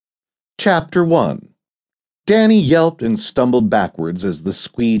Chapter 1. Danny yelped and stumbled backwards as the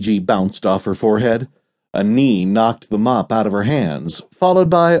squeegee bounced off her forehead. A knee knocked the mop out of her hands,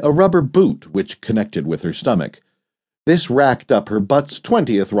 followed by a rubber boot which connected with her stomach. This racked up her butt's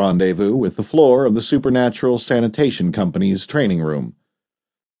 20th rendezvous with the floor of the Supernatural Sanitation Company's training room.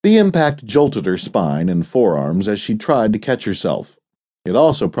 The impact jolted her spine and forearms as she tried to catch herself. It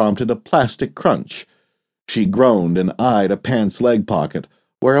also prompted a plastic crunch. She groaned and eyed a pants leg pocket,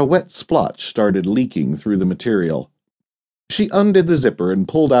 where a wet splotch started leaking through the material. She undid the zipper and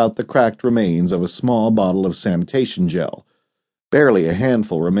pulled out the cracked remains of a small bottle of sanitation gel. Barely a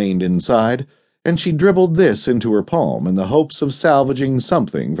handful remained inside, and she dribbled this into her palm in the hopes of salvaging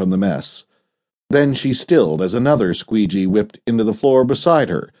something from the mess. Then she stilled as another squeegee whipped into the floor beside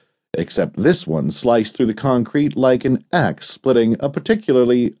her, except this one sliced through the concrete like an axe splitting a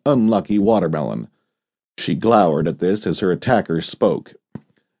particularly unlucky watermelon. She glowered at this as her attacker spoke.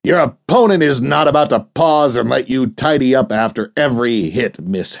 "Your opponent is not about to pause and let you tidy up after every hit,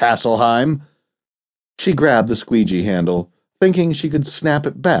 Miss Hasselheim." She grabbed the squeegee handle, thinking she could snap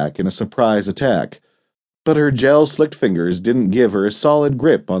it back in a surprise attack, but her gel-slicked fingers didn't give her a solid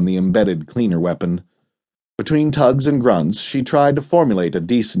grip on the embedded cleaner weapon. Between tugs and grunts, she tried to formulate a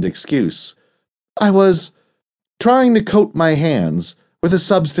decent excuse. "I was trying to coat my hands with a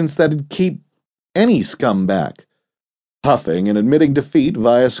substance that'd keep any scum back." Huffing and admitting defeat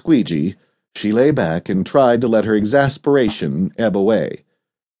via squeegee, she lay back and tried to let her exasperation ebb away.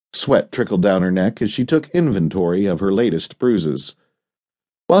 Sweat trickled down her neck as she took inventory of her latest bruises.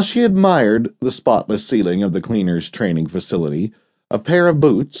 While she admired the spotless ceiling of the cleaner's training facility, a pair of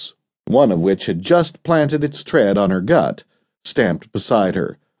boots, one of which had just planted its tread on her gut, stamped beside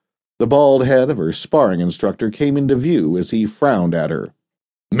her. The bald head of her sparring instructor came into view as he frowned at her.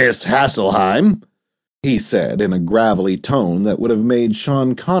 "Miss Hasselheim," he said in a gravelly tone that would have made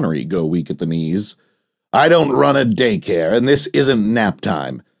Sean Connery go weak at the knees, "I don't run a daycare, and this isn't nap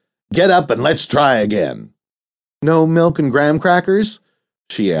time. Get up and let's try again." "No milk and graham crackers?"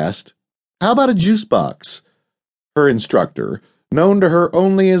 she asked. "How about a juice box?" Her instructor, known to her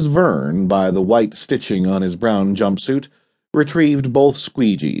only as Vern by the white stitching on his brown jumpsuit, retrieved both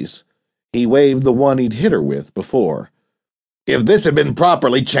squeegees. He waved the one he'd hit her with before. "If this had been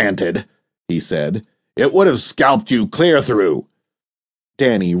properly chanted," he said, "it would have scalped you clear through."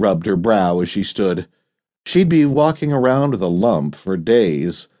 Danny rubbed her brow as she stood. She'd be walking around with a lump for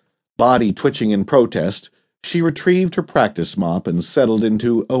days. Body twitching in protest, she retrieved her practice mop and settled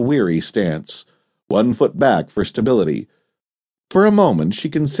into a weary stance, 1 foot back for stability. For a moment she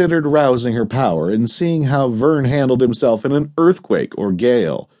considered rousing her power and seeing how Vern handled himself in an earthquake or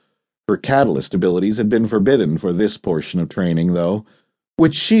gale. Her catalyst abilities had been forbidden for this portion of training, though,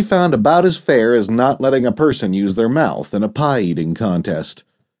 which she found about as fair as not letting a person use their mouth in a pie-eating contest.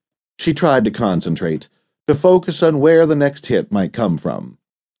 She tried to concentrate, to focus on where the next hit might come from.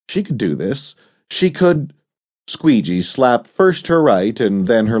 She could do this. She could... Squeegee slapped first her right and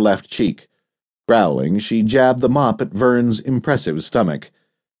then her left cheek. Growling, she jabbed the mop at Vern's impressive stomach.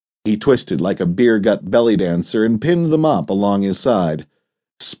 He twisted like a beer-gut belly dancer and pinned the mop along his side.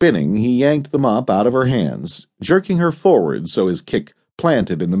 Spinning, he yanked the mop out of her hands, jerking her forward so his kick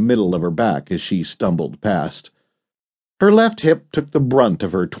planted in the middle of her back as she stumbled past. Her left hip took the brunt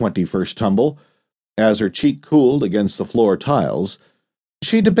of her 21st tumble. As her cheek cooled against the floor tiles,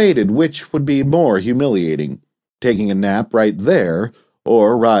 she debated which would be more humiliating, taking a nap right there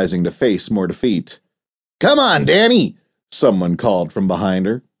or rising to face more defeat. "Come on, Danny," someone called from behind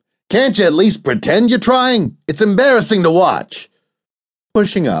her. "Can't you at least pretend you're trying? It's embarrassing to watch."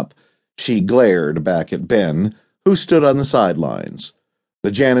 Pushing up, she glared back at Ben, who stood on the sidelines.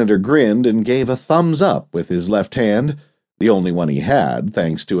 The janitor grinned and gave a thumbs up with his left hand, the only one he had,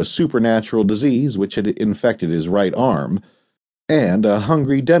 thanks to a supernatural disease which had infected his right arm, and a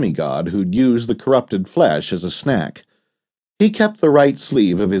hungry demigod who'd used the corrupted flesh as a snack. He kept the right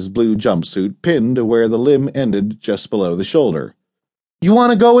sleeve of his blue jumpsuit pinned to where the limb ended just below the shoulder. "You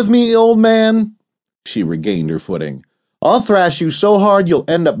want to go with me, old man?" She regained her footing. "I'll thrash you so hard you'll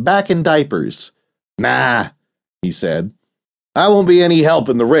end up back in diapers." "Nah," he said. "I won't be any help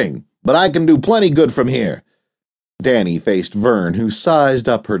in the ring, but I can do plenty good from here." Danny faced Vern, who sized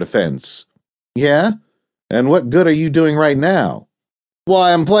up her defense. "Yeah? And what good are you doing right now?"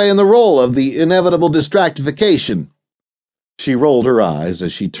 "Why, I'm playing the role of the inevitable distractification." She rolled her eyes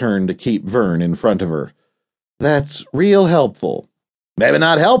as she turned to keep Vern in front of her. "That's real helpful." "Maybe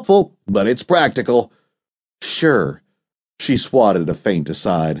not helpful, but it's practical." "Sure." She swatted a feint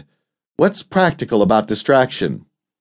aside. "What's practical about distraction?"